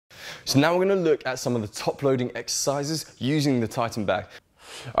So now we're gonna look at some of the top loading exercises using the Titan bag.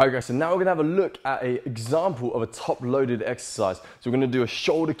 All right guys, so now we're gonna have a look at an example of a top loaded exercise. So we're gonna do a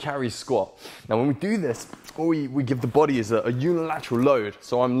shoulder carry squat. Now when we do this, all we give the body is a unilateral load.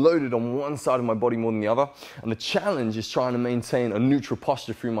 So I'm loaded on one side of my body more than the other. And the challenge is trying to maintain a neutral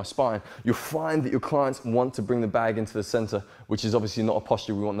posture through my spine. You'll find that your clients want to bring the bag into the center, which is obviously not a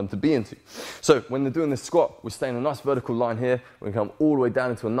posture we want them to be into. So when they're doing this squat, we're staying in a nice vertical line here. We come all the way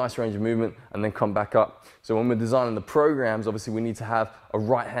down into a nice range of movement and then come back up. So when we're designing the programs, obviously we need to have a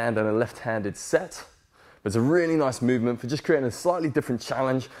right hand and a left-handed set. But it's a really nice movement for just creating a slightly different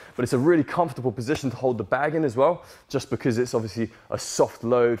challenge, but it's a really comfortable position to hold the bag in as well, just because it's obviously a soft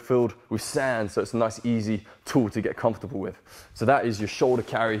load filled with sand, so it's a nice, easy tool to get comfortable with. So that is your shoulder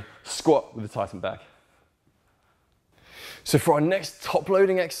carry squat with the Titan bag. So for our next top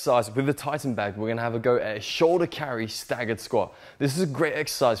loading exercise with the Titan bag, we're gonna have a go at a shoulder carry staggered squat. This is a great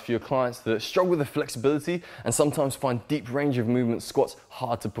exercise for your clients that struggle with the flexibility and sometimes find deep range of movement squats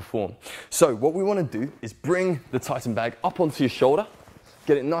hard to perform. So what we wanna do is bring the Titan bag up onto your shoulder,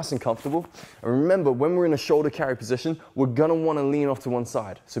 get it nice and comfortable. And remember, when we're in a shoulder carry position, we're gonna wanna lean off to one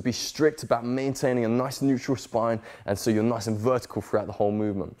side. So be strict about maintaining a nice neutral spine, and so you're nice and vertical throughout the whole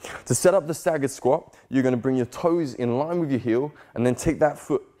movement. To set up the staggered squat, you're gonna bring your toes in line with your heel, and then take that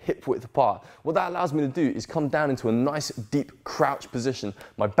foot hip width apart. What that allows me to do is come down into a nice deep crouch position.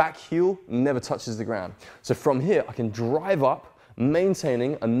 My back heel never touches the ground. So from here, I can drive up,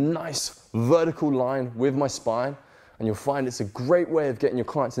 maintaining a nice vertical line with my spine. And you'll find it's a great way of getting your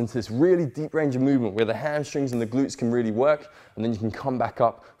clients into this really deep range of movement where the hamstrings and the glutes can really work, and then you can come back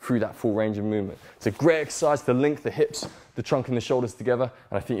up through that full range of movement. It's a great exercise to link the hips, the trunk and the shoulders together,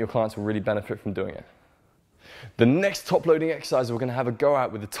 and I think your clients will really benefit from doing it. The next top loading exercise we're going to have a go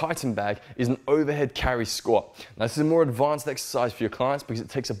at with the Titan bag is an overhead carry squat. Now this is a more advanced exercise for your clients because it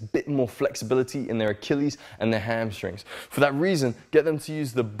takes a bit more flexibility in their Achilles and their hamstrings. For that reason, get them to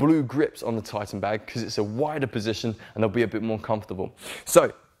use the blue grips on the Titan bag because it's a wider position and they'll be a bit more comfortable.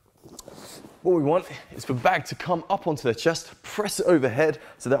 So what we want is for bag to come up onto their chest, press it overhead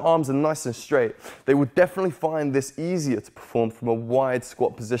so their arms are nice and straight. They will definitely find this easier to perform from a wide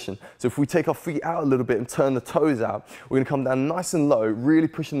squat position. So if we take our feet out a little bit and turn the toes out, we're going to come down nice and low, really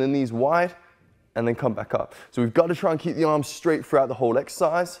pushing the knees wide and then come back up. So we've got to try and keep the arms straight throughout the whole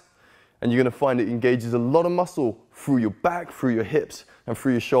exercise, and you're going to find it engages a lot of muscle through your back, through your hips and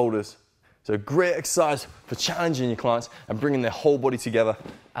through your shoulders. So a great exercise for challenging your clients and bringing their whole body together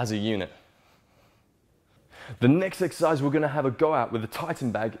as a unit. The next exercise we're going to have a go at with the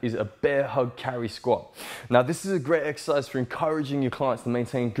Titan bag is a bear hug carry squat. Now this is a great exercise for encouraging your clients to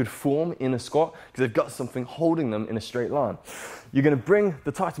maintain good form in a squat because they've got something holding them in a straight line. You're going to bring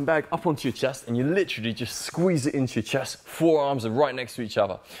the Titan bag up onto your chest and you literally just squeeze it into your chest. Forearms are right next to each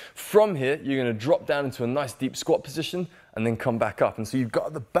other. From here, you're going to drop down into a nice deep squat position and then come back up. And so you've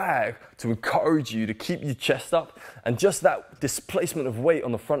got the bag to encourage you to keep your chest up, and just that displacement of weight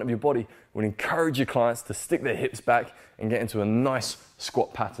on the front of your body will encourage your clients to stick their hips back and get into a nice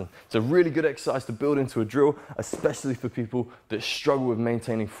squat pattern. It's a really good exercise to build into a drill, especially for people that struggle with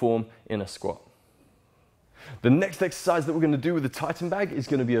maintaining form in a squat. The next exercise that we're going to do with the Titan bag is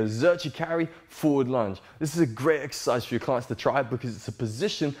going to be a Zercher carry forward lunge. This is a great exercise for your clients to try because it's a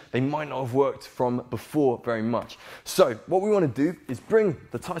position they might not have worked from before very much. So what we want to do is bring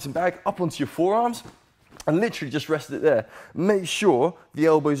the Titan bag up onto your forearms and literally just rest it there. Make sure the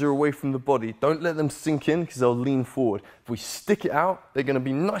elbows are away from the body. Don't let them sink in because they'll lean forward. If we stick it out, they're going to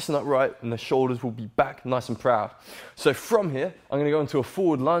be nice and upright and the shoulders will be back nice and proud. So from here, I'm going to go into a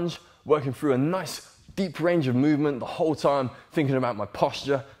forward lunge, working through a nice deep range of movement the whole time, thinking about my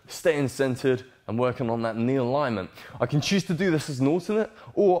posture, staying centered and working on that knee alignment. I can choose to do this as an alternate,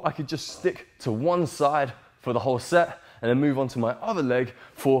 or I could just stick to one side for the whole set and then move on to my other leg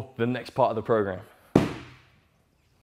for the next part of the program.